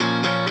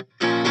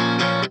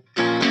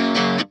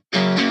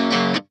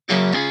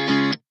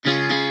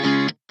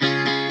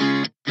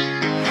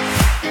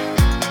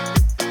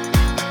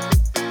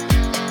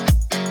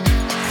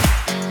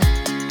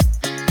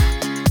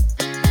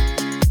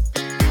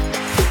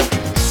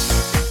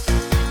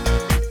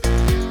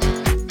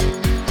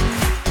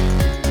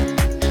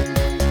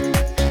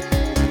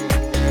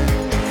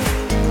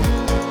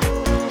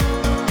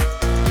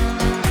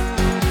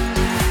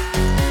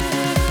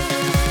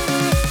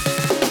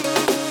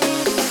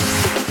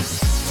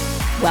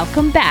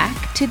Welcome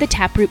back to the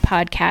Taproot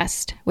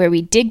Podcast, where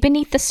we dig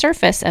beneath the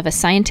surface of a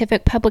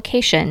scientific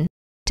publication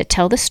to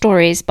tell the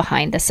stories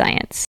behind the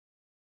science.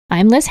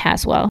 I'm Liz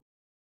Haswell.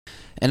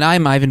 And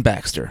I'm Ivan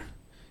Baxter.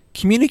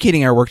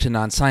 Communicating our work to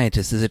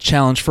non-scientists is a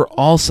challenge for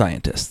all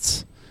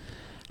scientists.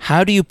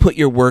 How do you put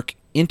your work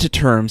into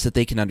terms that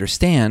they can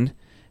understand,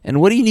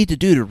 and what do you need to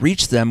do to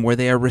reach them where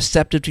they are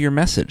receptive to your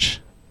message?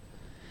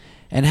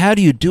 And how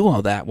do you do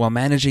all that while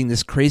managing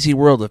this crazy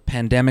world of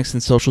pandemics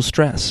and social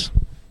stress?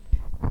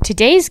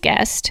 Today's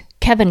guest,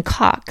 Kevin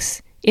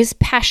Cox, is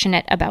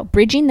passionate about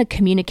bridging the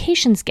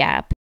communications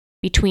gap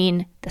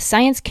between the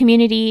science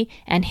community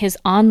and his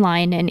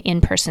online and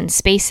in-person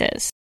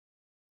spaces.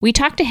 We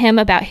talked to him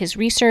about his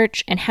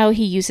research and how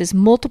he uses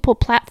multiple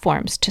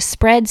platforms to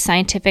spread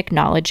scientific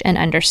knowledge and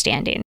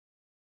understanding.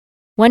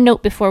 One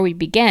note before we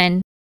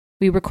begin,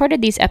 we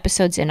recorded these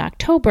episodes in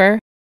October,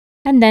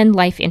 and then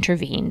life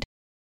intervened.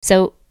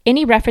 So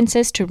any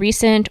references to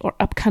recent or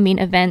upcoming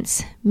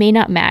events may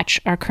not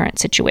match our current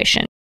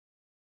situation.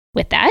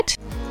 With that,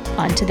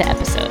 on to the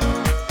episode.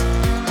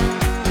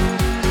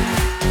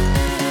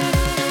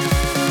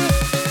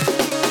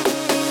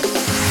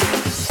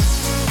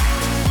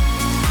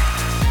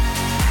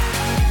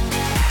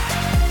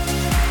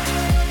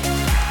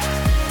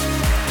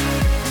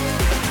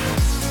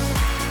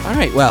 All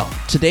right, well,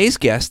 today's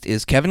guest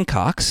is Kevin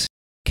Cox.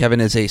 Kevin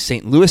is a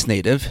St. Louis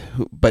native,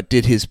 but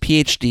did his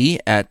PhD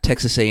at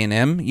Texas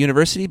A&M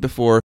University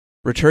before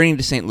returning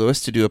to St. Louis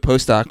to do a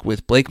postdoc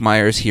with Blake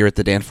Myers here at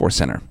the Danforth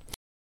Center.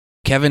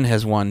 Kevin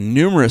has won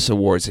numerous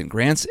awards and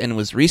grants and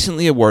was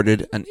recently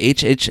awarded an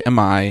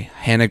HHMI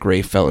Hannah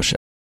Gray Fellowship.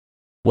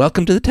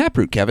 Welcome to the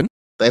Taproot, Kevin.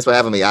 Thanks for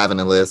having me, Ivan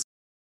and Liz.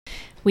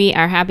 We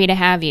are happy to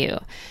have you.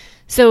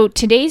 So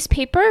today's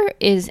paper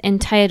is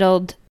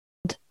entitled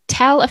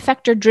Tal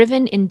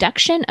Effector-Driven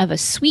Induction of a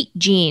Sweet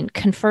Gene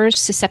Confers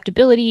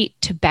Susceptibility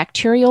to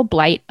Bacterial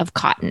Blight of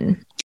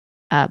Cotton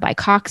by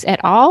Cox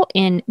et al.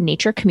 In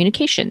Nature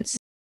Communications.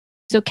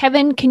 So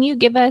Kevin, can you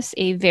give us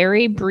a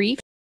very brief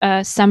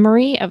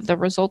summary of the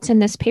results in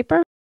this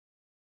paper?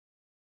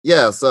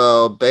 Yeah,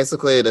 so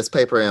basically this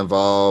paper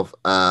involved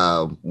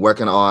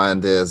working on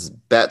this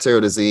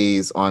bacterial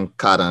disease on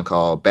cotton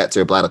called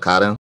bacterial blight of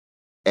cotton,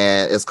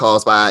 and it's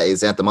caused by a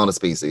Xanthomonas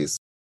species.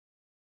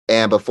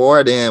 And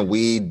before then,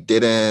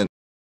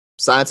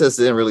 scientists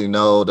didn't really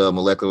know the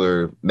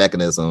molecular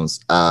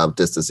mechanisms of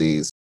this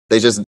disease. They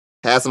just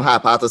had some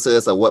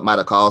hypothesis of what might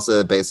have caused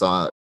it based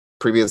on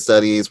previous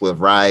studies with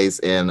rice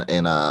and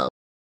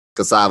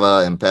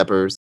cassava and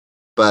peppers,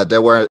 but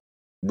there weren't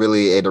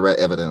really a direct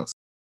evidence.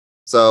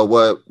 So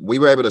what we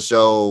were able to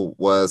show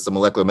was the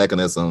molecular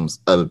mechanisms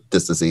of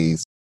this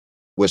disease,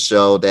 which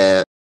showed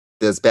that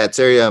this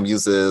bacterium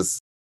uses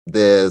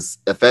this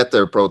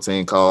effector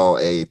protein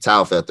called a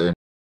tau effector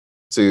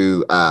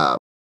to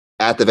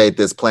activate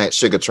this plant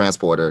sugar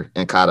transporter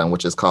in cotton,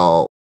 which is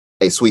called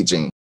a sweet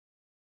gene.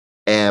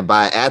 And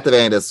by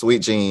activating the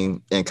sweet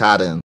gene in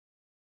cotton,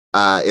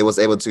 it was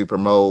able to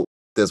promote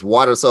this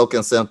water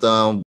soaking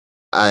symptom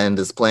in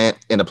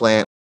the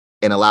plant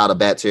and allow the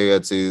bacteria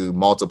to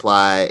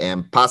multiply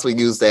and possibly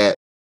use that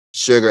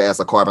sugar as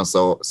a carbon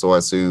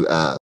source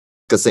to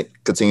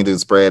continue to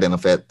spread and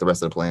affect the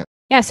rest of the plant.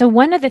 Yeah, so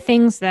one of the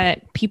things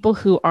that people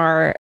who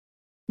are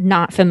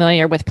not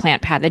familiar with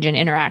plant pathogen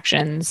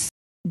interactions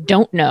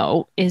don't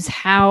know is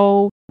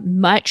how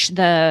much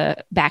the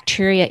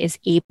bacteria is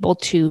able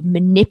to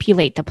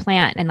manipulate the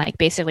plant and like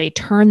basically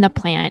turn the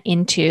plant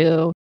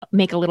into,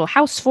 make a little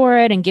house for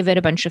it and give it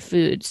a bunch of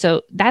food.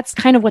 So that's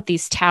kind of what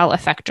these tau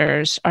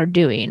effectors are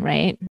doing,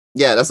 right?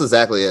 Yeah, that's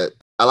exactly it.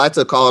 I like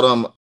to call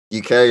them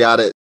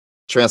eukaryotic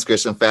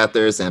transcription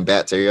factors and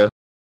bacteria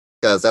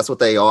because that's what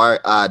they are.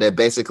 They're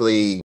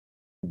basically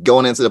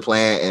going into the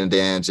plant and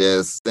then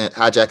just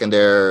hijacking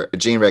their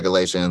gene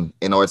regulation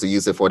in order to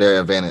use it for their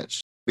advantage.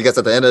 Because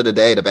at the end of the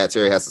day, the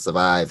bacteria has to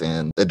survive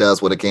and it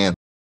does what it can.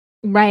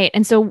 Right.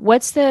 And so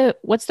what's the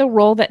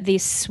role that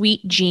these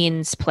sweet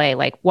genes play?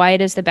 Like, why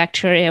does the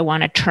bacteria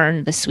want to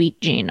turn the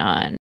sweet gene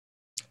on?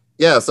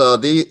 Yeah, so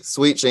these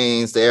sweet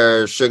genes,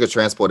 they're sugar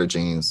transporter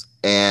genes.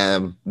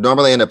 And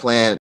normally in the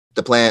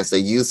plants, they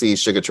use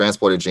these sugar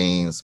transporter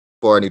genes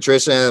for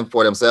nutrition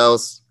for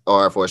themselves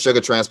or for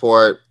sugar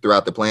transport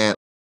throughout the plant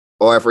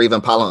or for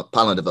even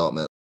pollen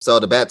development. So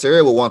the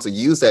bacteria will want to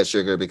use that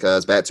sugar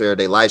because bacteria,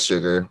 they like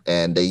sugar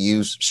and they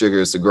use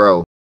sugars to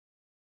grow.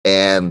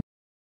 And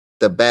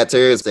the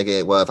bacteria is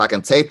thinking, well, if I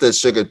can take the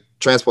sugar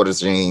transporter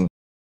gene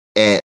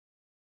and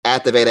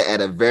activate it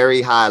at a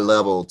very high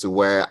level to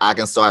where I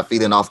can start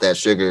feeding off that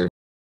sugar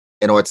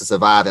in order to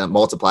survive and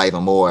multiply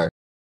even more,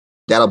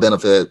 that'll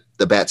benefit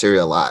the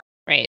bacteria a lot.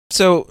 Right.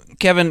 So,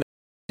 Kevin,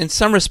 in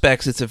some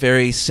respects, it's a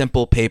very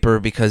simple paper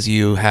because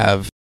you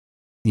have,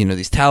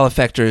 these tau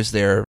effectors,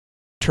 they're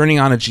turning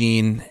on a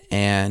gene,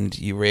 and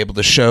you were able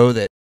to show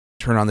that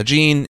turn on the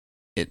gene,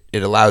 it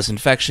allows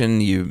infection,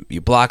 you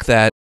block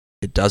that,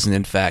 it doesn't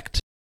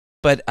infect.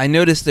 But I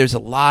noticed there's a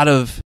lot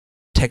of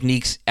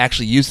techniques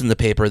actually used in the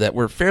paper that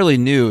were fairly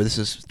new. This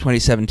is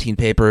 2017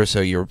 paper, so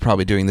you were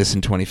probably doing this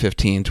in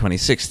 2015,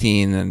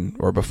 2016,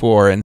 or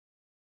before. And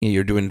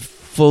you're doing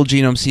full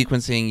genome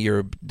sequencing,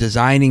 you're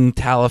designing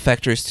TAL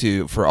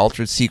effectors for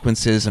altered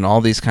sequences and all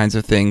these kinds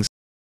of things.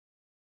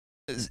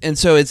 And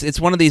so it's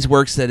one of these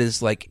works that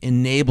is like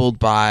enabled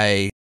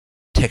by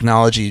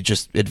technology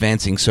just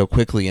advancing so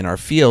quickly in our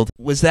field.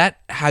 Was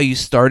that how you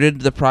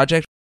started the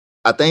project?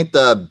 I think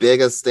the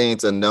biggest thing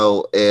to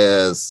know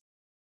is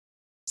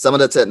some of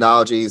the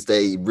technologies,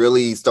 they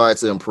really started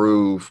to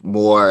improve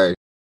more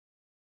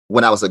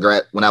when I was a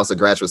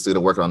graduate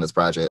student working on this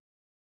project.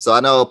 So I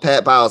know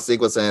PacBio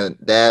sequencing,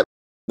 that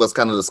was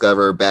kind of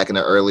discovered back in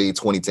the early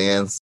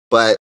 2010s.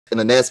 But in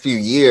the next few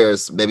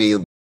years,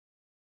 maybe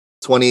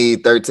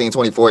 2013,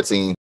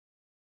 2014,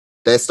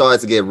 that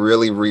started to get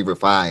really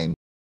refined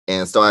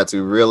and started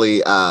to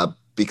really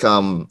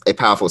become a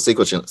powerful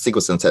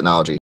sequencing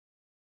technology.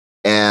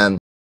 And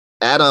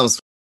Adam's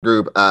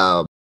group,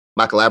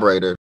 my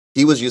collaborator,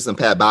 he was using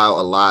PacBio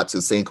a lot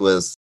to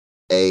sequence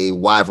a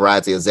wide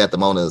variety of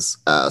Xanthomonas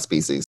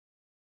species.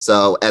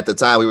 So at the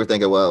time, we were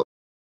thinking, well,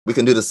 we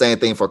can do the same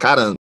thing for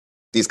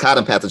these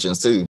cotton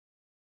pathogens too.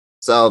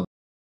 So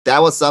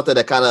that was something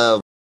that kind of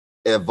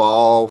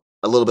evolved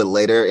a little bit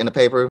later in the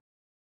paper.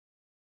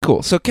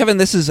 Cool. So Kevin,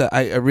 this is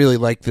I really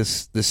like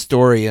this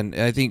story, and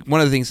I think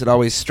one of the things that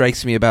always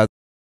strikes me about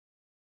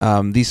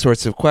these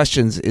sorts of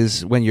questions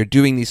is when you're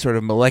doing these sort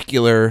of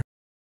molecular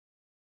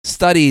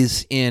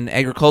studies in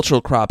agricultural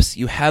crops,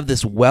 you have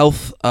this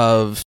wealth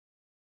of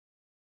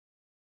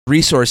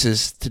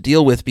resources to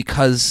deal with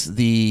because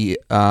the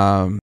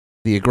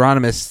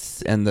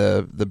agronomists and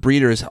the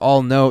breeders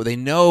all know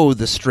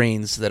the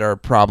strains that are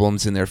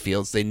problems in their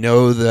fields. They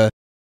know the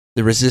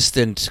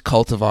resistant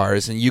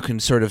cultivars, and you can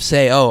sort of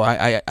say, oh,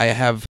 I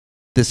have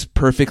this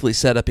perfectly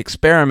set up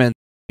experiment,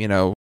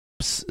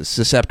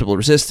 susceptible,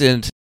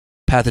 resistant,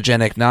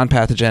 pathogenic,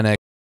 non-pathogenic,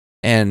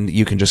 and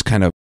you can just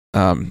kind of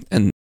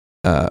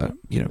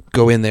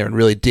go in there and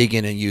really dig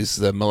in and use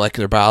the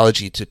molecular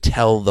biology to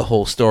tell the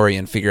whole story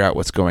and figure out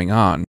what's going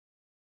on.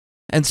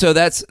 And so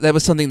that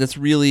was something that's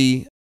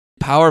really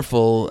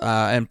powerful,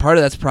 and part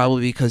of that's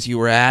probably because you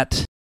were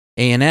at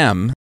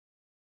A&M,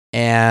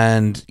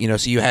 and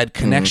so you had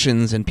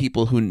connections and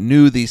people who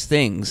knew these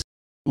things.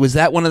 Was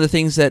that one of the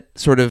things that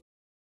sort of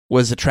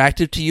was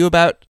attractive to you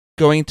about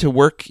going to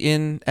work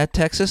at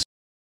Texas?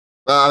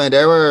 Well, I mean,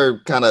 there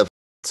were kind of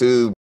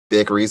two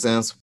big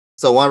reasons.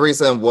 So one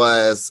reason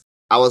was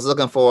I was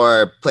looking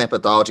for plant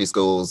pathology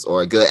schools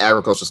or good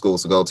agriculture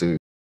schools to go to.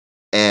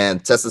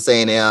 And Texas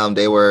A&M,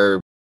 they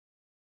were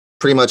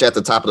pretty much at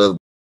the top of the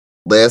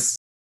list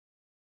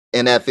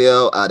in that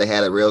field. They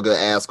had a real good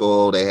ag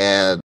school. They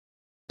had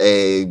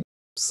a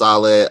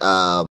solid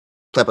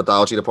plant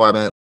pathology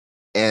department.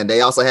 And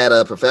they also had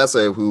a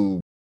professor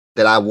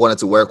that I wanted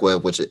to work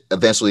with, which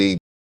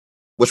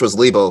was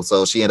Lebo.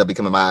 So she ended up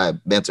becoming my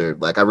mentor.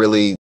 Like, I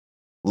really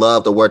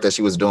loved the work that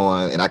she was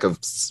doing, and I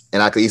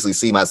could easily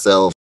see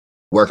myself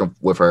working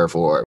with her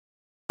for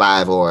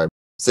 5 or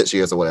 6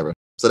 years or whatever.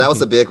 So that was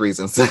the big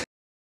reason.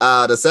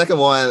 The second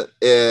one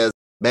is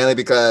mainly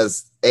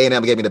because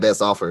A&M gave me the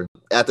best offer.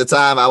 At the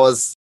time, I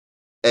was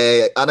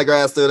a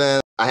undergrad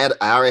student. I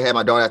already had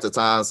my daughter at the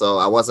time, so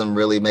I wasn't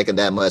really making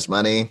that much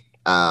money.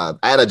 I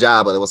had a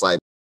job, but it was like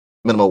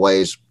minimum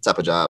wage type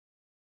of job.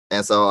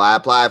 And so I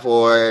applied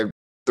for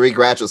 3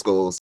 graduate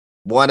schools.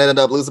 One ended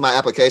up losing my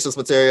applications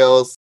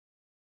materials.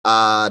 The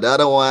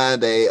other one,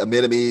 they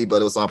admitted me,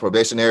 but it was on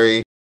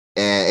probationary.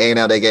 And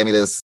A&M, they gave me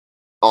this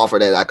offer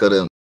that I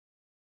couldn't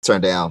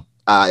turn down.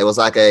 It was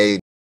like a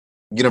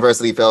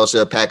university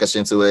fellowship packaged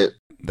into it.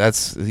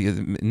 That's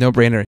the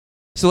no-brainer.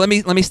 So let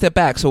me step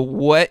back. So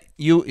what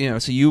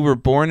so you were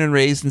born and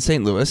raised in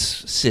St. Louis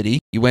City.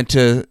 You went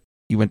to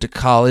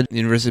college,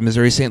 University of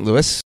Missouri St.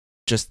 Louis,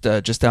 just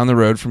down the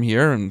road from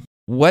here. And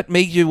what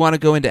made you want to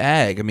go into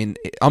ag? I mean,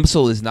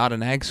 UMSL is not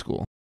an ag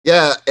school.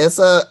 Yeah, it's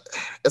a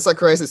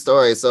crazy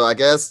story. So I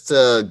guess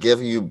to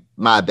give you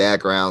my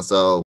background,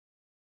 so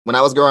when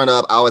I was growing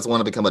up, I always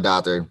wanted to become a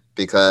doctor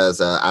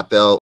because I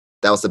felt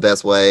that was the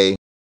best way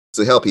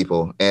to help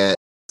people. And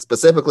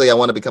specifically, I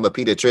wanted to become a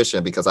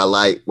pediatrician because I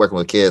liked working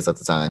with kids at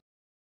the time.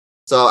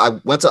 So I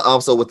went to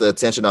UMSL with the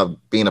intention of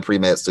being a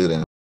pre-med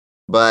student.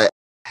 But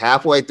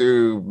halfway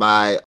through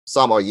my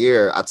sophomore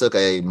year, I took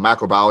a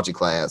microbiology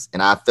class,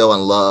 and I fell in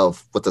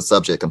love with the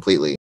subject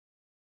completely.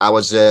 I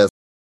was just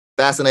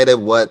fascinated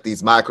what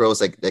these microbes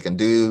they can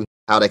do,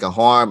 how they can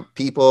harm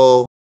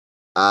people,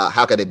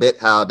 how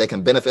they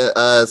can benefit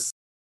us.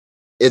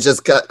 It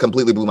just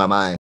completely blew my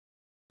mind.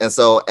 And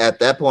so at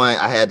that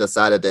point, I had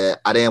decided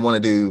that I didn't want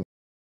to do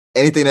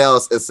anything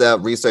else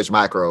except research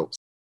microbes.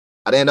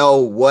 I didn't know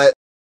what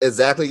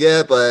exactly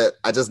yet, but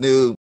I just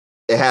knew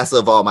it has to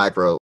involve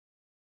microbes.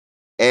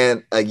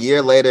 And a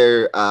year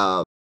later,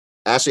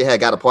 actually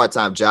had got a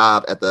part-time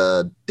job at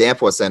the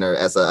Danforth Center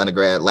as an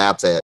undergrad lab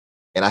tech.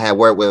 And I had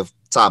worked with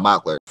Todd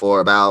Mockler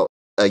for about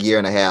a year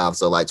and a half,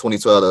 so like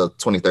 2012 to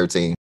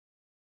 2013.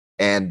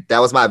 And that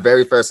was my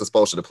very first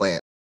exposure to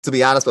plants. To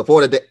be honest,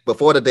 before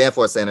the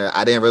Danforth Center,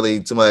 I didn't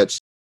really too much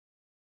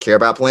care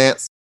about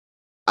plants.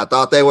 I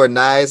thought they were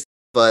nice,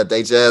 but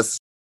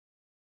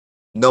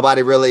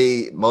nobody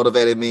really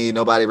motivated me.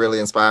 Nobody really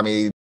inspired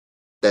me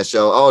that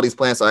show, oh, these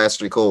plants are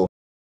actually cool.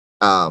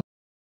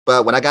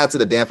 But when I got to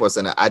the Danforth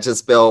Center, I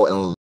just felt,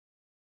 and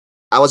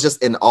I was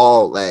just in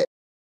awe, like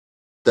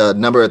the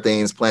number of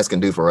things plants can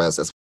do for us.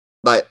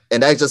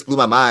 And that just blew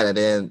my mind. And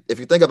then if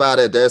you think about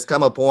it, there's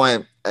come a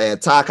point,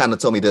 and Todd kind of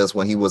told me this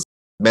when he was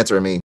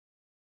mentoring me.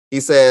 He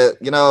said,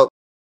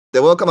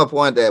 there will come a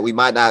point that we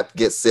might not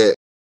get sick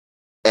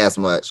as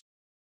much,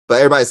 but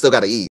everybody still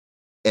got to eat.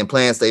 And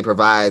plants, they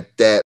provide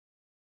that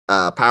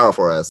power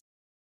for us.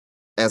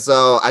 And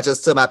so I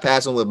just took my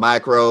passion with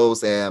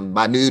microbes and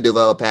my new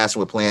developed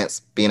passion with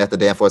plants, being at the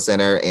Danforth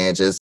Center, and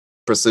just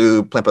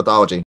pursue plant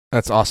pathology.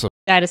 That's awesome.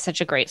 That is such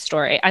a great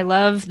story. I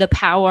love the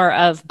power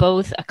of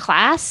both a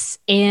class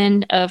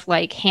and of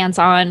like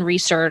hands-on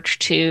research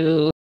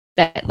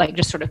that like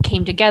just sort of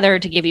came together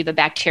to give you the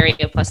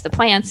bacteria plus the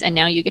plants, and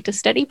now you get to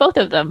study both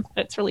of them.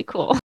 That's really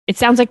cool. It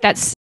sounds like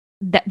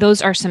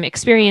those are some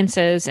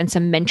experiences and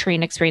some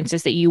mentoring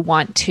experiences that you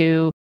want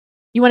to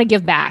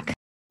give back.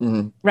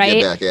 Mm-hmm. Right?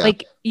 Get back, yeah.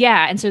 Like,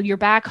 yeah. And so you're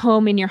back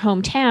home in your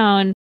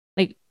hometown.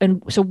 Like,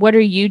 and so what are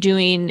you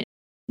doing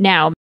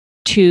now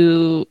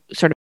to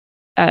sort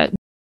of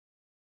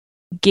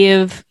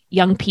give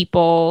young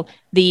people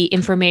the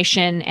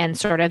information and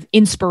sort of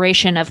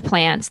inspiration of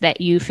plants that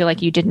you feel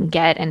like you didn't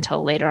get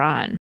until later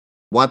on?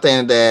 One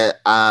thing that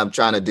I'm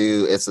trying to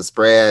do is to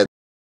spread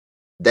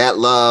that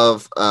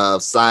love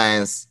of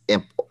science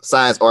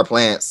or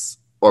plants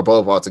or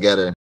both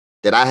altogether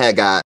that I had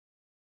got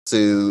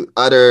to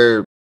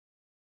other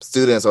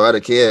students or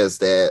other kids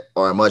that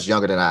are much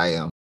younger than I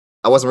am.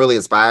 I wasn't really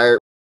inspired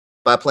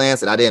by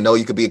plants, and I didn't know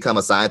you could become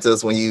a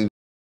scientist when you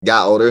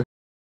got older.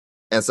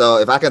 And so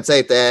if I can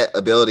take that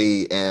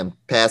ability and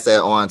pass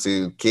that on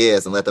to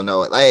kids and let them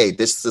know, hey,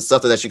 this is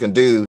something that you can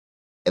do,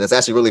 and it's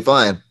actually really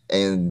fun,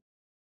 and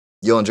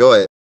you'll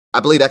enjoy it,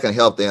 I believe that can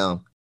help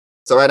them.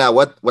 So right now,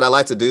 what I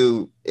like to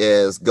do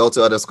is go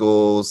to other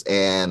schools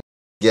and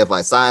give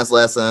like science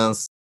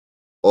lessons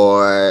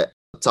or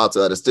talk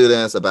to other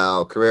students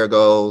about career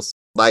goals.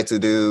 Like to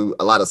do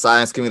a lot of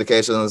science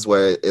communications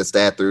where it's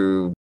that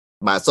through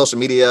my social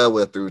media,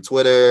 through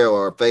Twitter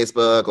or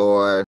Facebook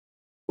or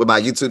with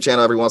my YouTube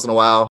channel every once in a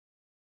while.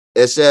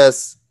 It's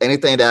just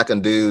anything that I can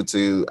do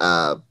to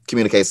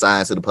communicate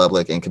science to the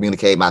public and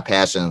communicate my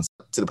passions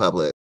to the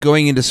public.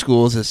 Going into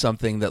schools is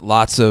something that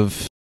lots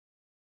of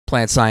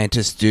plant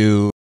scientists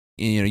do.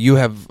 You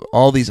have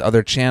all these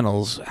other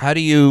channels.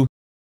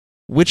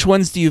 Which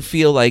ones do you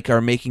feel like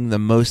are making the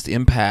most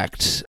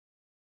impact?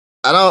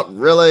 I don't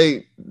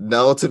really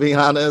know, to be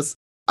honest.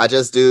 I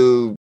just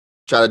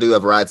try to do a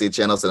variety of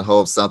channels and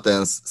hope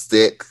something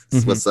sticks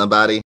with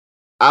somebody.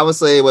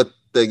 Obviously, with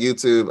the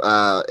YouTube,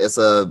 it's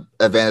an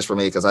advantage for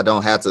me because I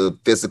don't have to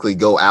physically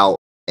go out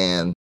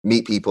and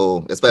meet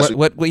people, especially.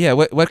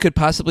 What could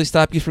possibly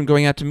stop you from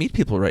going out to meet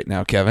people right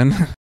now, Kevin?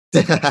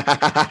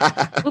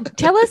 Well,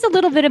 tell us a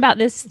little bit about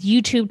this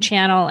YouTube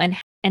channel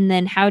and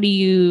then how do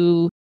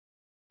you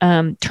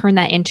turn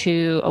that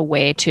into a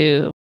way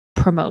to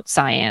promote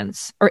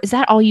science? Or is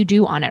that all you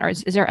do on it? Or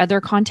is there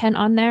other content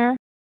on there?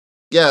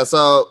 Yeah,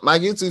 so my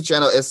YouTube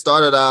channel, it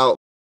started out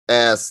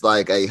as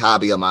like a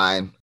hobby of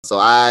mine. So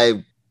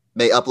I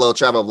may upload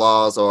travel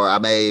vlogs or I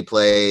may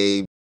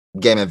play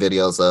gaming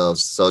videos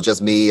so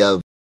just me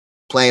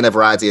playing a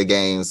variety of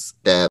games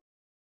that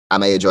I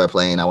may enjoy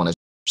playing. I want to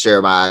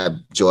share my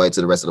joy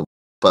to the rest of the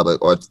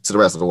public or to the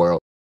rest of the world.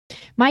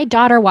 My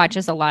daughter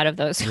watches a lot of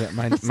those. Yeah,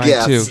 mine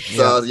too.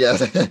 So, yeah.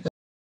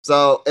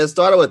 So it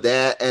started with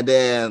that. And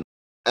then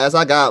as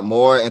I got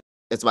more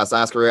into my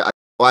science career,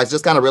 I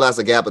just kind of realized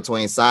the gap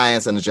between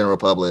science and the general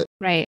public.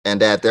 Right. And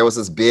that there was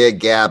this big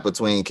gap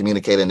between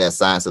communicating that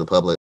science to the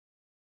public.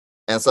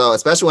 And so,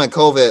 especially when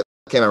COVID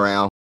came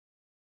around,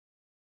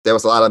 there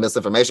was a lot of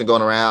misinformation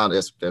going around.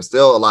 There's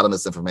still a lot of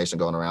misinformation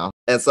going around.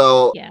 And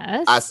so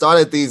yes. I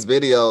started these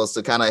videos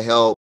to kind of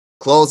help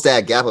close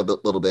that gap a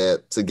little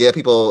bit, to give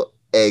people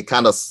a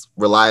kind of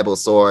reliable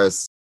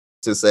source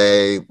to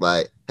say,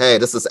 like, hey,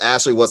 this is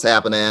actually what's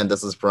happening.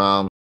 This is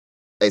from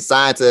a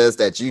scientist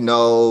that you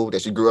know,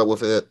 that you grew up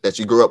with,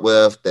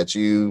 that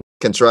you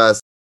can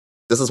trust.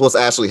 This is what's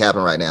actually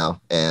happening right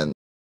now. And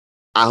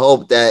I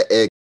hope that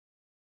it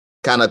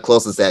kind of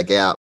closes that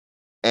gap.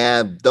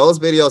 And those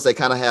videos, they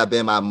kind of have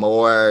been my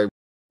more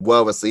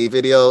well-received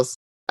videos.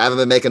 I haven't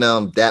been making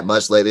them that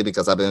much lately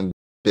because I've been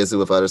busy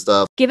with other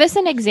stuff. Give us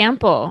an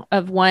example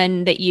of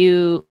one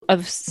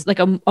of like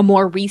a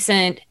more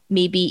recent,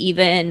 maybe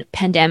even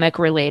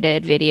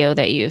pandemic-related video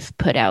that you've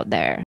put out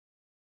there.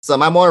 So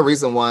my more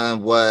recent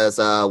one was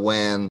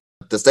when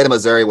the state of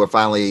Missouri were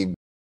finally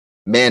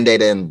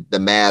mandating the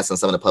masks in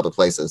some of the public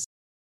places.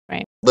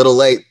 Right. Little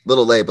late,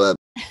 but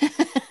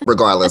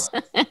regardless.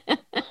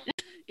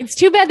 It's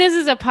too bad this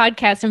is a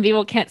podcast and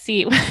people can't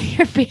see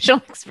your facial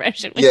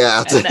expression.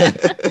 Yeah.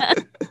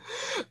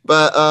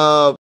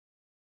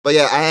 But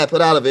yeah, I had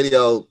put out a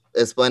video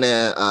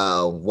explaining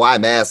why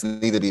masks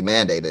need to be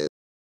mandated.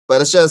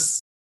 But it's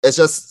just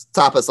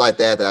topics like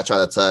that I try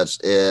to touch,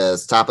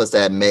 is topics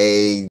that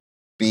may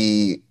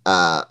be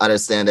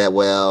understand that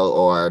well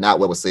or not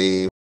well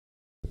received.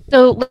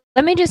 So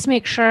let me just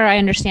make sure I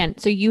understand.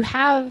 So you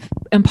have,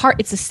 in part,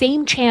 it's the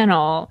same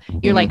channel.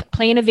 You're like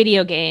playing a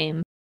video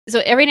game.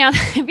 So every now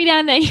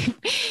and then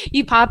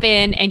you pop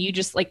in and you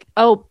just like,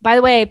 oh, by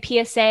the way,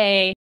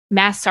 PSA,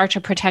 masks are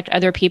to protect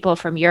other people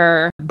from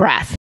your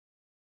breath.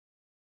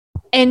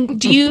 And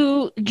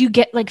do you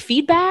get like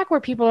feedback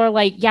where people are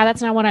like, yeah,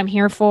 that's not what I'm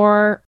here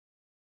for?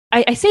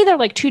 I say they're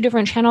like two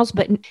different channels,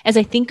 but as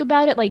I think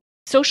about it, like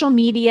social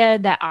media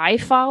that I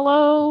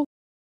follow,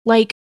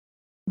 like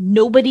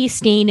nobody's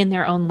staying in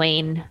their own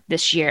lane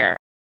this year.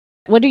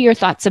 What are your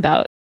thoughts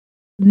about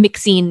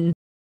mixing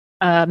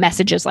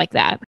messages like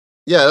that?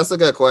 Yeah, that's a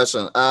good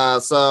question.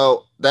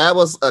 So that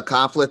was a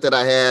conflict that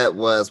I had,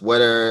 was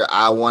whether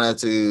I wanted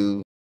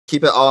to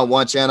keep it all on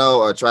one channel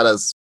or try to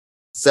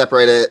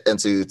separate it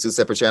into two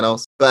separate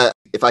channels. But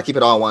if I keep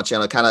it all on one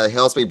channel, it kind of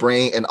helps me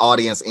bring an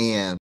audience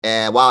in.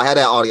 And while I have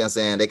that audience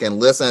in, they can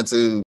listen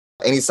to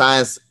any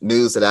science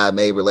news that I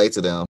may relate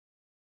to them.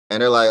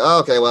 And they're like, oh,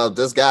 okay, well,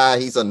 this guy,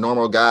 he's a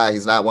normal guy.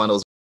 He's not one of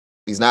those,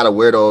 he's not a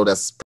weirdo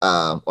that's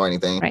or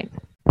anything. Right.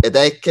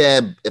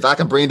 If I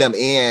can bring them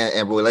in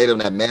and relate them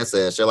that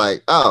message, they're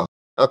like, oh,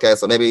 okay,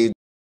 so maybe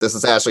this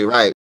is actually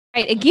right.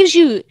 Right. It gives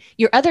you,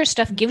 your other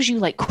stuff gives you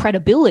like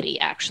credibility,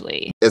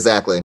 actually.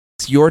 Exactly.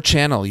 It's your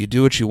channel. You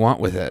do what you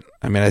want with it.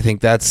 I mean, I think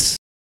that's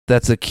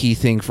a key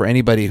thing for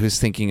anybody who's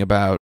thinking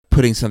about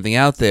putting something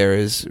out there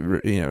is,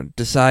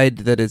 decide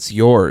that it's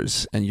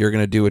yours and you're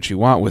going to do what you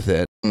want with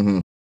it. Mm-hmm.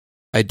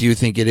 I do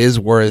think it is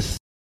worth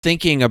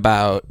thinking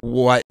about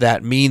what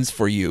that means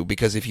for you,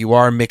 because if you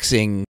are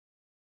mixing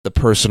the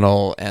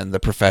personal and the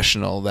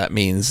professional, that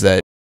means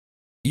that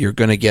you're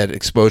going to get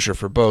exposure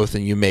for both,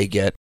 and you may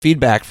get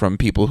feedback from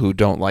people who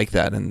don't like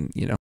that. And,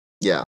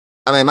 Yeah.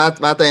 I mean,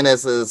 my thing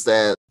is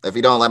that if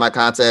you don't like my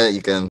content,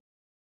 you can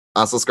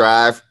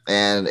unsubscribe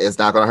and it's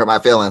not going to hurt my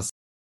feelings.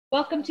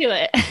 Welcome to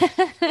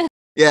it.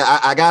 Yeah,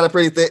 I got a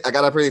pretty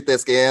thick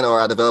skin, or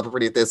I developed a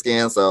pretty thick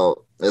skin.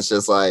 So it's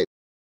just like,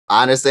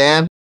 I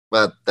understand,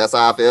 but that's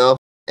how I feel.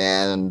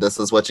 And this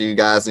is what you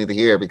guys need to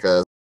hear,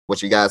 because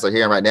what you guys are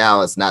hearing right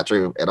now is not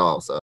true at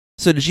all. So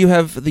did you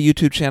have the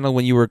YouTube channel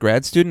when you were a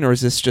grad student, or is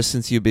this just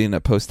since you've been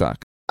a postdoc?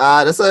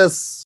 I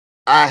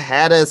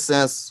had it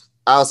since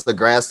I was a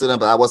grad student,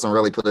 but I wasn't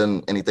really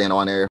putting anything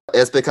on there.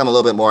 It's become a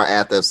little bit more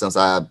active since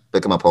I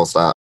become a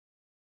postdoc.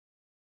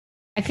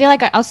 I feel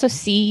like I also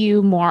see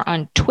you more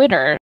on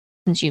Twitter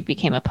since you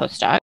became a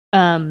postdoc.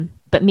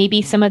 But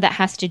maybe some of that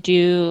has to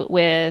do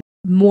with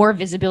more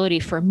visibility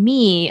for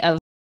me of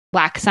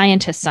Black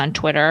scientists on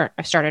Twitter.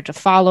 I've started to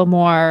follow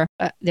more.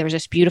 There was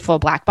this beautiful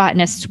Black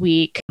Botanists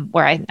Week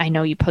where I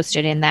know you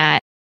posted in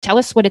that. Tell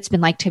us what it's been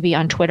like to be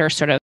on Twitter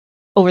sort of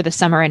over the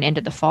summer and into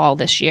the fall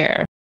this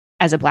year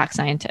as a Black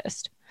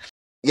scientist.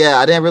 Yeah,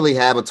 I didn't really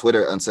have a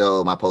Twitter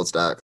until my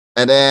postdoc.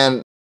 And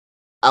then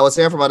I was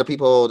hearing from other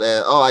people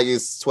that, I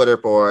use Twitter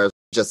for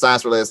just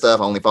science-related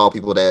stuff. I only follow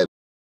people that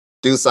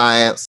do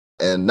science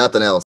and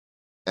nothing else.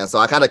 And so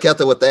I kind of kept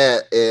it with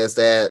that, is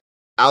that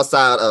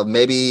outside of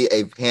maybe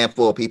a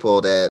handful of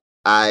people that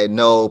I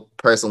know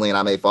personally and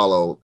I may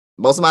follow,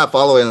 most of my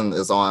following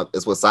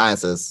is with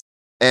scientists.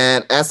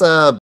 And as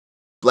a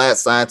Black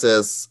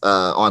scientist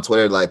on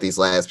Twitter, like these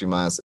last few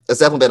months, it's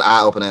definitely been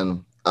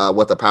eye-opening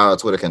what the power of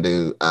Twitter can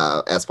do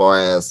as far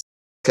as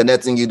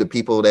connecting you to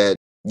people that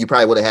you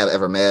probably wouldn't have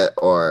ever met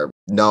or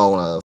known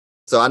of.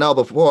 So I know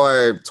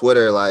before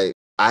Twitter, like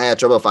I had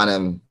trouble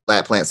finding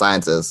Black plant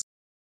scientists.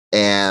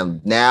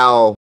 And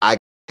now I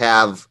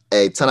have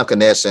a ton of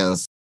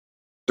connections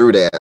through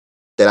that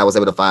I was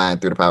able to find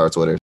through the power of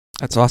Twitter.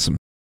 That's awesome.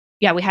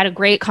 Yeah, we had a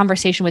great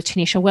conversation with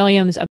Tanisha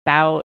Williams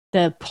about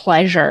the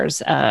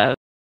pleasures of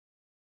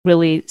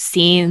really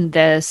seeing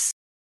this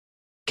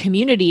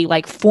community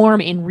like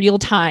form in real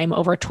time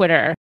over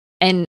Twitter.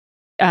 And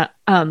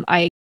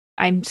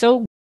I'm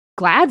so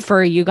glad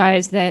for you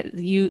guys that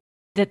you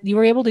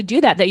were able to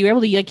do that you were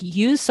able to like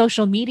use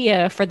social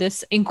media for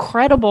this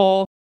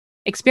incredible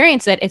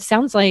experience that it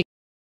sounds like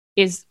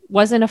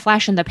wasn't a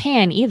flash in the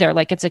pan either.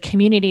 Like it's a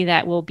community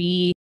that will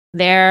be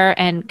there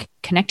and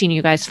connecting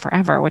you guys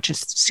forever, which is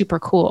super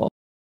cool.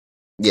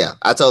 Yeah,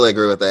 I totally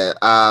agree with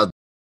that.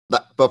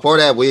 Before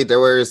that week,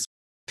 there was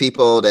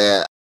people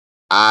that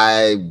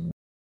I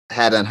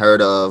hadn't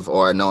heard of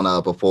or known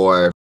of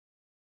before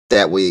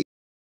that week.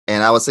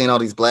 And I was seeing all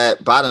these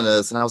Black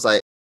botanists and I was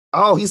like,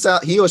 oh,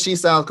 he or she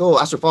sounds cool.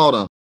 I should follow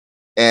them.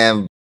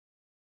 And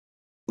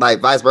like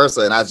vice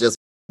versa. And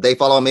they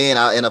follow me and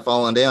I end up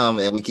following them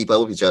and we keep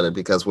up with each other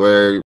because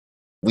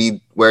we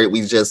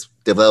just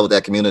developed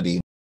that community.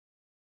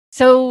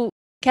 So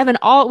Kevin,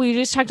 we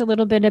just talked a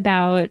little bit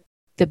about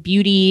the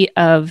beauty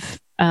of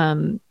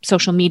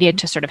social media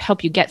to sort of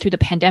help you get through the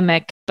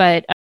pandemic,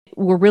 but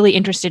we're really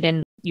interested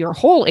in your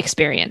whole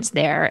experience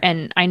there.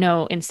 And I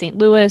know in St.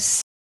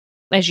 Louis,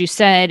 as you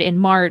said, in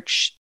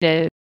March,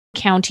 the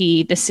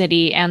county, the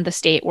city, and the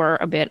state were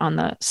a bit on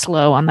the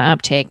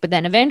uptake. But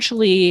then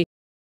eventually,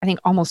 I think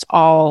almost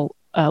all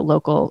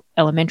local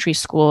elementary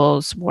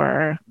schools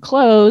were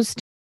closed.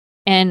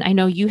 And I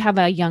know you have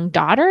a young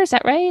daughter, is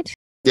that right?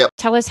 Yep.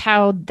 Tell us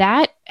how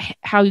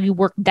you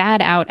worked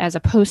that out as a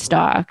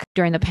postdoc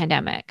during the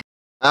pandemic.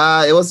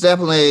 It was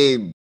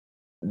definitely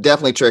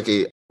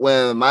tricky.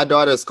 When my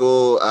daughter's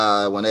school,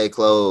 when they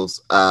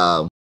closed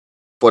for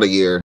the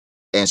year,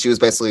 and she was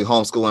basically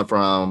homeschooling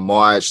from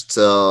March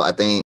till I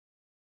think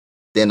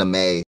the end of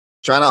May.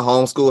 Trying to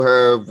homeschool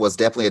her was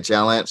definitely a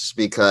challenge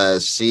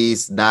because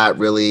she's not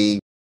really,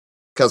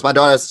 because my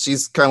daughter,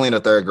 she's currently in the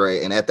third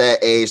grade, and at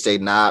that age, they're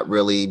not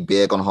really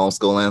big on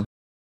homeschooling.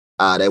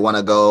 They want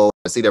to go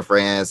see their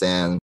friends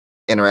and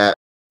interact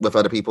with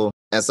other people.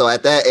 And so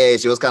at that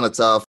age, it was kind of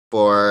tough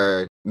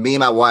for me and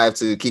my wife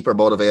to keep her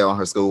motivated on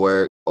her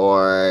schoolwork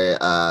or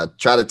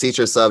try to teach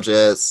her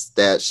subjects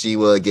that she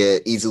would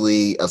get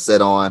easily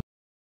upset on.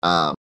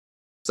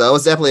 So it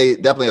was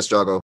definitely a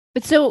struggle.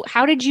 But so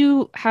how did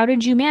you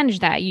manage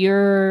that?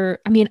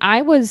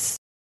 I was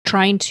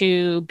trying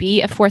to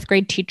be a fourth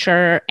grade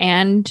teacher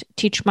and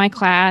teach my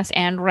class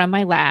and run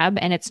my lab,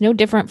 and it's no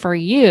different for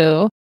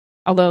you.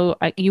 Although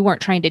you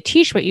weren't trying to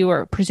teach, but you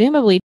were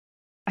presumably,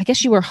 I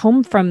guess you were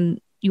home from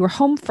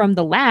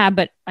the lab,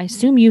 but I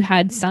assume you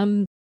had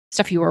some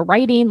stuff you were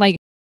writing. Like,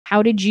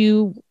 how did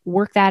you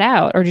work that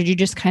out? Or did you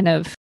just kind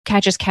of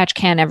catch as catch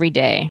can every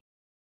day?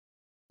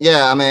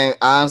 Yeah, I mean,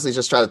 I honestly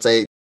just try to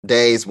take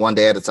days one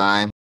day at a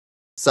time.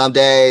 Some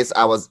days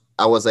I was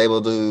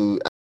able to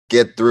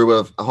get through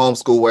with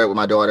homeschool work with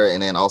my daughter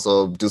and then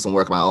also do some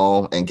work of my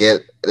own and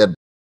get a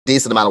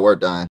decent amount of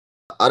work done.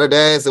 Other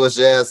days it was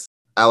just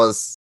I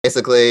was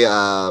basically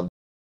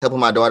helping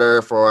my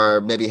daughter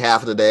for maybe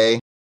half of the day,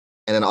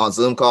 and then on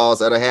Zoom calls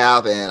the other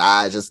half, and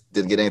I just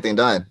didn't get anything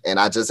done, and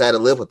I just had to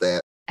live with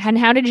that. And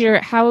how did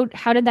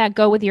that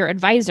go with your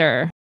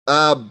advisor?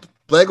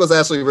 Blake was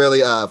actually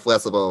really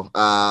flexible.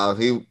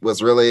 He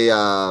was really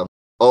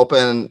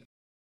open.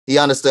 He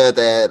understood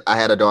that I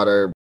had a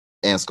daughter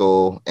in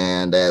school,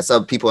 and that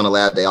some people in the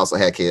lab, they also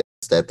had kids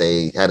that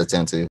they had to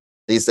tend to.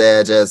 He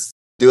said, just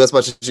do as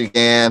much as you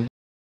can,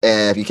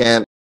 and if you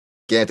can't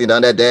get anything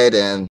done that day,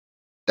 then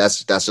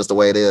that's just the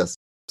way it is.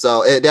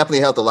 So it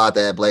definitely helped a lot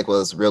that Blake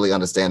was really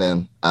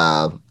understanding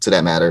to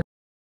that matter.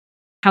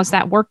 How's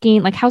that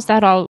working? Like, how's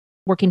that all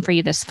working for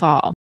you this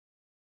fall?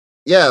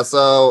 Yeah,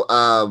 so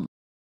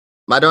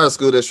my daughter's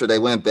school district, they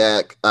went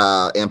back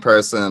in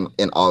person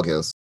in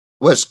August,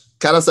 which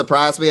kind of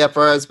surprised me at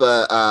first,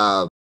 but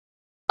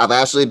I've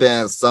actually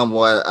been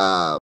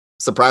somewhat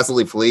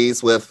surprisingly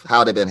pleased with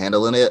how they've been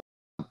handling it.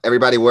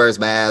 Everybody wears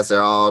masks.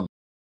 They're all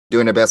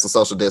doing their best with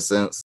social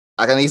distance.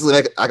 I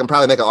can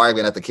probably make an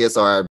argument that the kids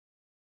are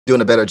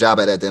doing a better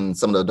job at it than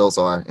some of the adults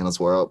are in this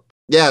world.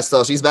 Yeah,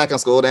 so she's back in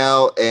school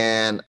now,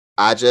 and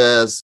I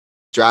just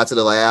drive to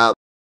the lab,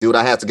 do what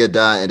I have to get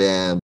done, and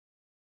then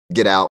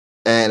get out.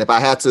 And if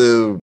I had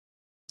to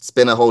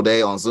spend a whole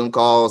day on Zoom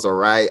calls or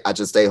write, I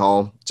just stay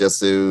home just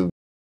to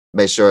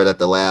make sure that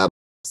the lab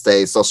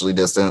stays socially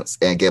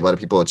distanced and give other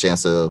people a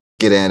chance to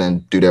get in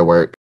and do their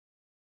work.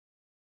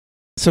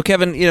 So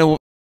Kevin,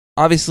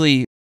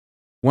 obviously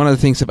one of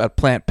the things about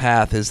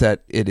PlantPath is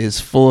that it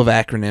is full of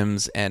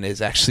acronyms and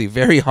is actually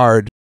very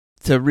hard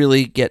to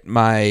really get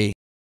my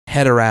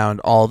head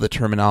around all the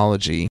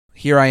terminology.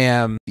 Here I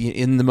am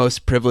in the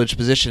most privileged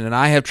position, and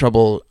I have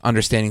trouble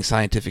understanding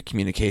scientific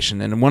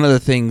communication. And one of the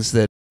things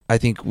that I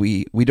think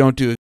we don't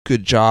do a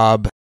good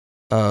job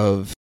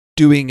of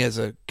doing as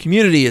a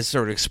community is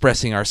sort of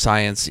expressing our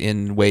science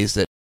in ways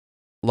that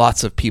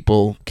lots of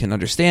people can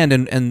understand.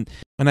 And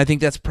I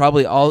think that's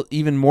probably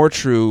even more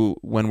true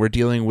when we're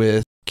dealing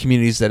with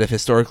communities that have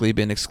historically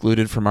been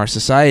excluded from our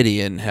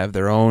society and have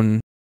their own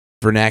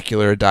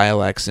vernacular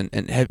dialects.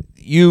 And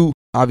you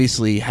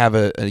obviously have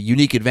a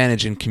unique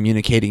advantage in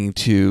communicating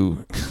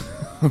to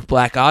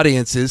Black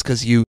audiences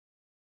because you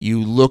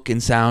look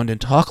and sound and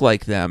talk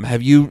like them.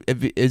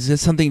 Is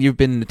this something you've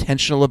been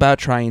intentional about,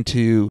 trying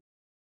to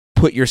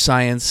put your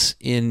science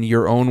in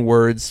your own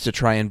words to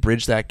try and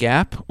bridge that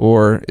gap?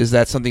 Or is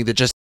that something that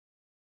just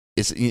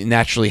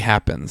naturally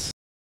happens?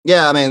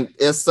 Yeah, I mean,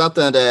 it's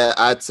something that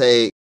I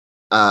take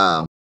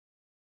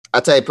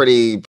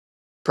pretty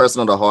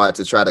personal to heart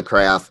to try to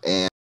craft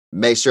and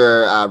make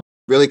sure I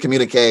really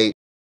communicate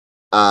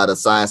the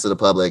science to the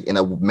public in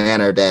a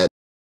manner that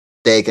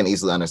they can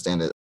easily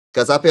understand it.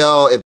 Because I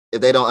feel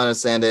if they don't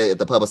understand it, if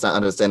the public's not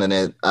understanding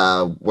it,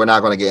 we're not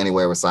going to get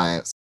anywhere with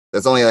science.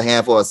 There's only a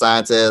handful of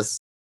scientists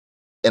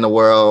in the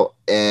world,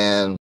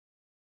 and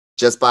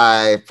just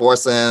by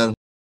forcing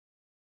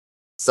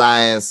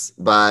science,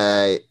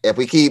 if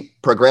we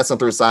keep progressing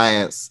through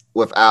science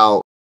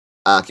without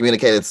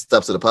communicating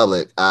stuff to the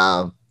public,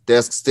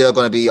 there's still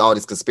going to be all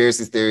these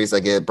conspiracy theories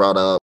that get brought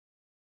up,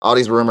 all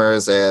these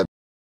rumors that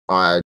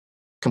are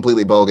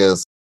completely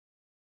bogus.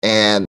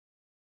 And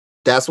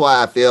that's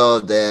why I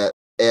feel that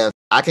if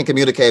I can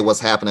communicate what's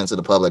happening to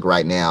the public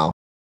right now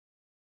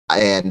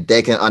and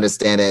they can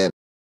understand it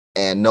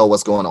and know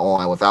what's going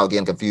on without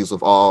getting confused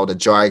with all the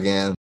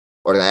jargon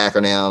or the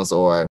acronyms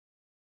or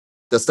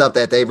the stuff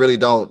that they really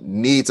don't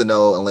need to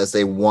know unless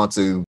they want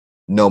to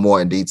know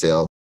more in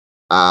detail,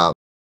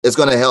 it's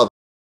going to help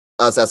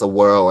us as a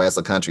world or as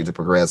a country to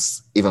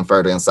progress even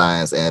further in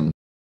science and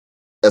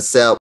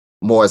accept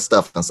more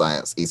stuff in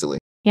science easily.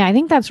 Yeah, I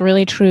think that's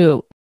really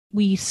true.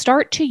 We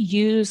start to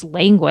use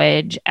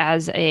language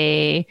as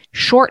a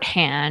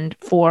shorthand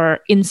for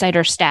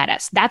insider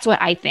status. That's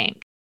what I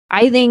think.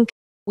 I think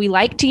we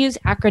like to use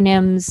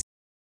acronyms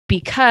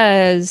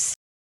because,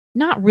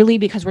 not really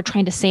because we're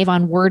trying to save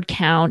on word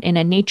count in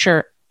a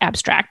nature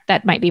abstract.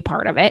 That might be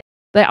part of it.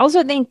 But I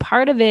also think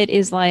part of it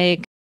is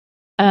like,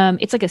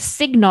 it's like a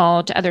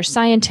signal to other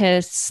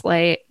scientists,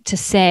 like to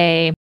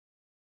say,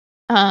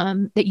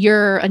 that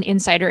you're an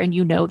insider and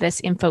you know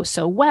this info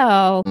so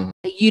well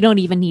that you don't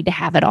even need to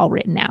have it all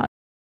written out.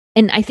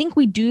 And I think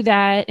we do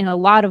that in a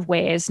lot of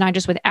ways, not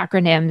just with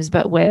acronyms,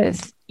 but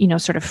with,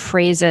 sort of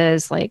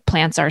phrases like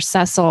plants are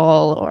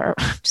sessile, or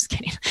I'm just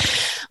kidding.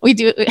 We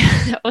do,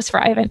 that was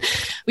for Ivan.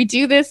 We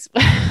do this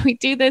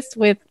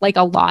with like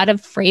a lot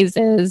of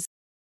phrases.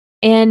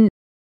 And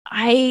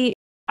I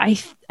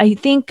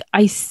think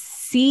I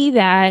see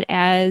that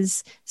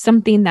as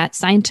something that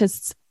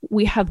scientists,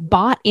 we have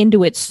bought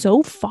into it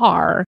so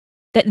far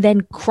that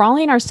then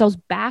crawling ourselves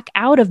back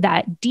out of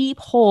that deep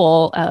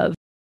hole of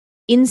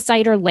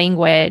insider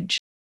language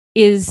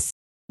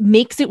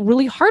makes it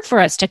really hard for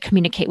us to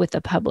communicate with the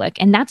public.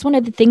 And that's one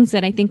of the things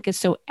that I think is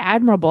so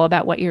admirable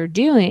about what you're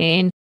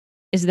doing,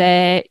 is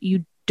that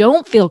you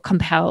don't feel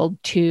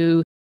compelled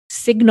to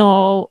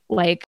signal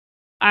like,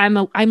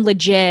 I'm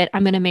legit.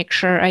 I'm going to make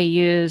sure I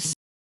use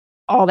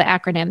all the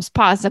acronyms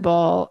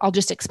possible. I'll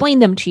just explain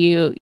them to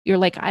you. You're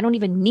like, I don't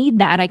even need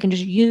that. I can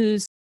just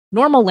use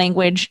normal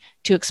language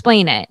to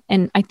explain it.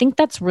 And I think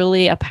that's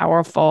really I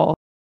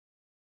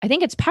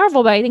think it's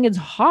powerful, but I think it's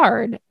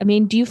hard. I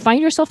mean, do you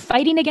find yourself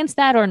fighting against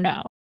that or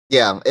no?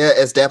 Yeah,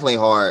 it's definitely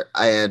hard.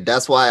 And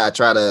that's why I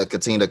try to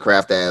continue to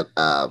craft that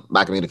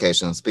my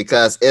communications,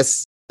 because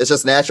it's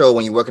just natural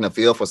when you work in the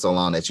field for so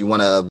long that you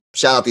want to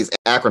shout out these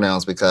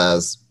acronyms,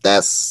 because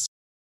that's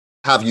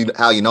how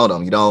you know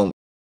them. You don't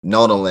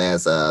know them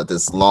as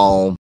this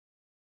long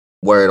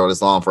word or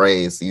this long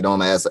phrase. You know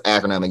them as an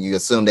acronym, and you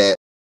assume that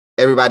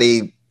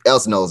everybody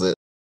else knows it.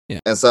 Yeah.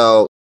 And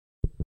so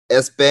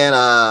it's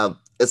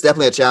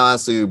definitely a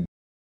challenge to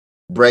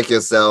break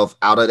yourself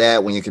out of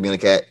that when you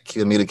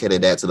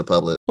communicated that to the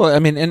public. Well, I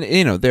mean, and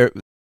they're,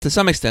 to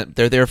some extent,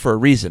 they're there for a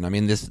reason. I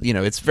mean,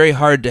 it's very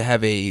hard to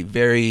have a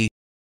very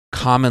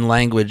common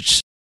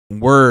language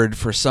word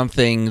for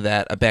something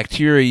that a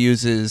bacteria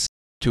uses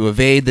to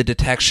evade the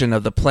detection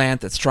of the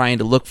plant that's trying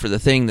to look for the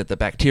thing that the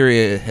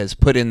bacteria has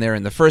put in there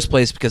in the first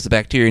place, because the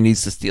bacteria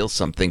needs to steal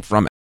something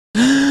from it.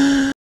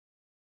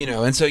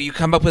 And so you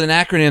come up with an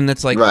acronym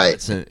that's like, right.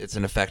 It's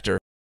an effector.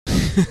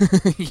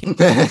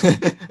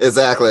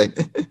 Exactly.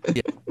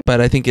 Yeah, but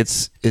I think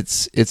it's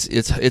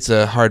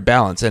a hard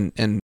balance,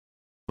 and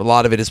a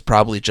lot of it is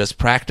probably just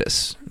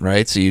practice,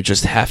 right? So you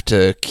just have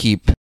to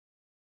keep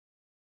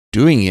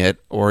doing it,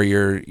 or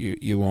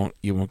you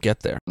won't get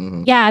there.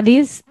 Mm-hmm. Yeah,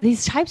 these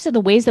types of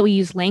the ways that we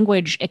use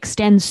language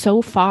extend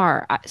so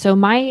far. So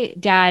my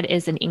dad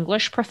is an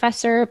English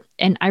professor,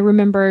 and I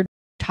remember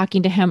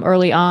talking to him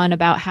early on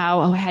about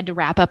how I had to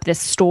wrap up this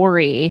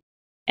story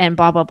and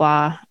blah blah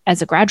blah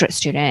as a graduate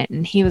student,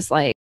 and he was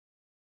like,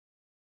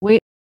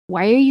 "Wait,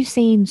 why are you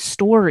saying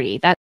story?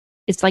 That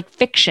it's like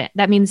fiction.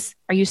 That means,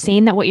 are you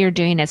saying that what you're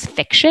doing is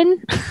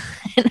fiction?"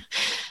 And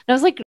I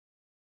was like,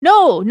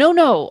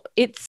 "No,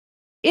 it's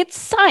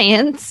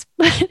science."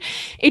 But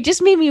it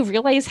just made me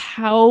realize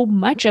how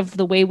much of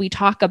the way we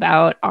talk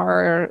about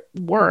our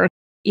work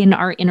in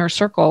our inner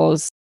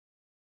circles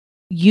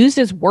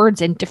uses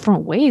words in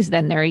different ways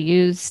than they're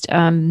used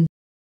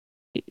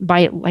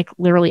by like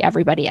literally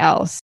everybody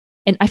else.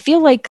 And I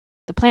feel like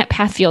the plant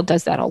path field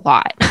does that a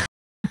lot.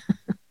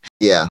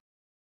 Yeah.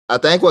 I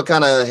think what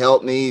kind of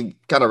helped me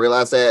kind of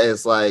realize that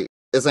is like,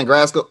 it's in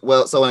grad school.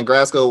 Well, so in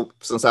grad school,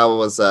 since I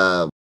was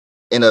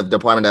in a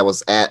department that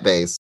was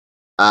base,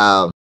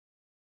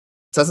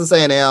 Texas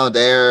A&M,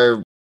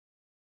 they're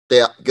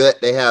good.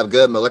 They have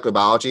good molecular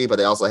biology, but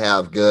they also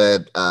have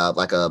good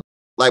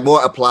like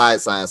more applied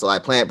science, so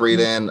like plant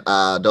breeding,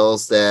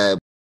 those that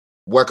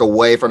work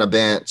away from the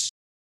bench.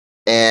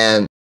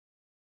 And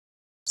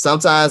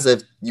sometimes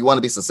if you want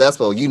to be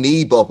successful, you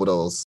need both of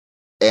those.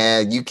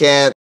 And you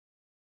can't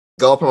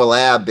go from a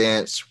lab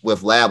bench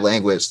with lab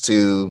language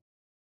to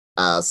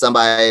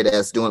somebody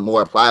that's doing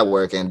more applied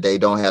work and they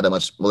don't have that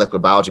much molecular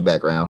biology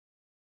background.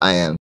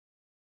 And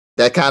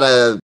that kind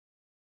of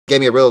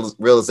gave me a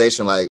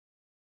realization like,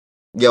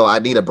 yo, I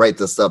need to break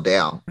this stuff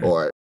down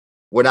or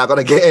we're not going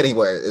to get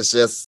anywhere. It's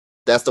just,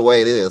 that's the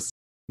way it is.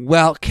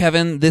 Well,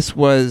 Kevin, this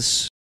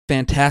was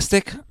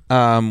fantastic.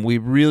 We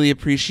really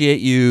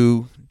appreciate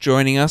you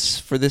joining us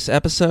for this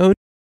episode.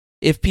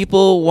 If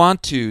people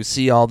want to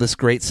see all this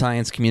great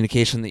science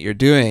communication that you're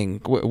doing,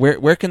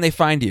 where can they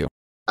find you?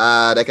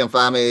 They can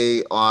find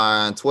me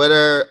on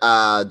Twitter.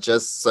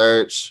 Just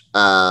search.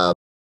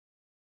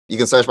 You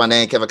can search my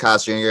name, Kevin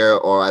Cox Jr.,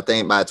 or I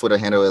think my Twitter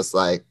handle is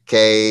like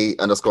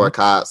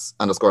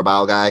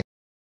K_Cox_BioGuy.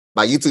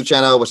 My YouTube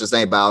channel, which is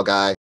named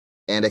BioGuy.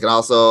 And they can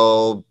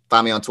also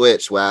find me on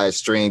Twitch, where I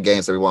stream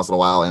games every once in a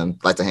while and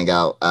like to hang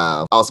out.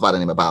 Also by the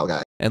name of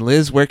BioGuy. And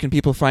Liz, where can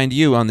people find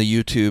you on the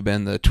YouTube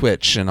and the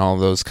Twitch and all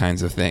those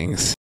kinds of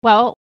things?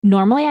 Well,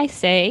 normally I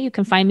say you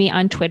can find me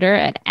on Twitter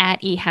at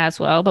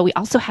 @ehaswell, but we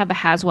also have a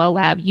Haswell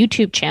Lab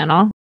YouTube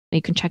channel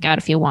you can check out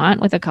if you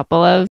want, with a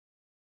couple of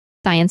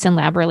science and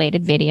lab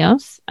related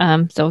videos.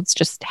 So it's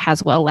just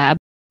Haswell Lab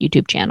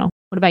YouTube channel.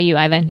 What about you,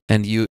 Ivan?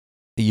 And you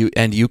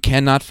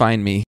cannot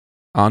find me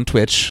on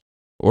Twitch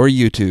or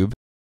YouTube,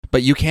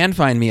 but you can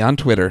find me on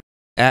Twitter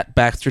at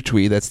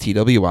BaxterTwee, that's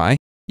TWI.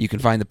 You can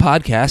find the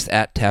podcast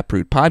at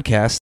Taproot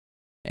Podcast,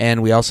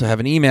 and we also have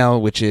an email,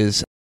 which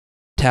is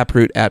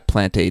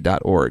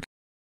taproot@plante.org.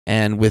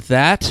 And with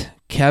that,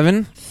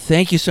 Kevin,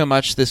 thank you so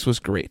much. This was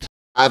great.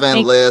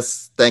 Ivan,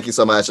 Liz, thank you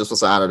so much. This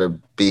was an honor to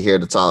be here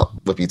to talk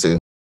with you two.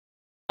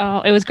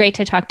 Oh, it was great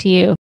to talk to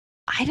you.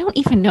 I don't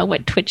even know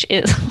what Twitch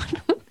is.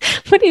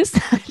 What is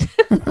that?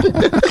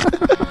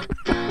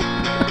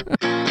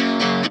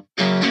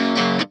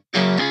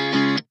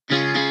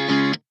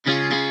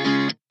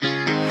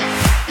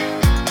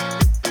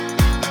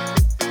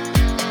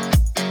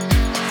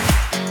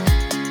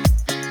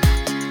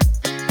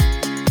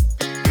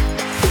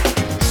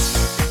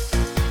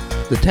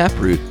 The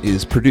Taproot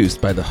is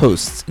produced by the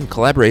hosts in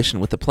collaboration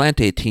with the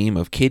Plante team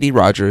of Katie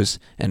Rogers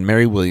and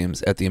Mary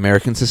Williams at the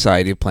American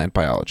Society of Plant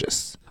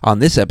Biologists. On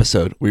this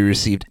episode, we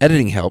received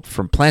editing help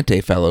from Plante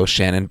fellow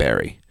Shannon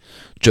Barry.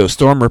 Joe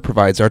Stormer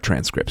provides our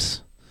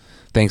transcripts.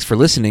 Thanks for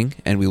listening,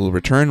 and we will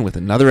return with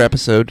another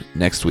episode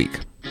next week.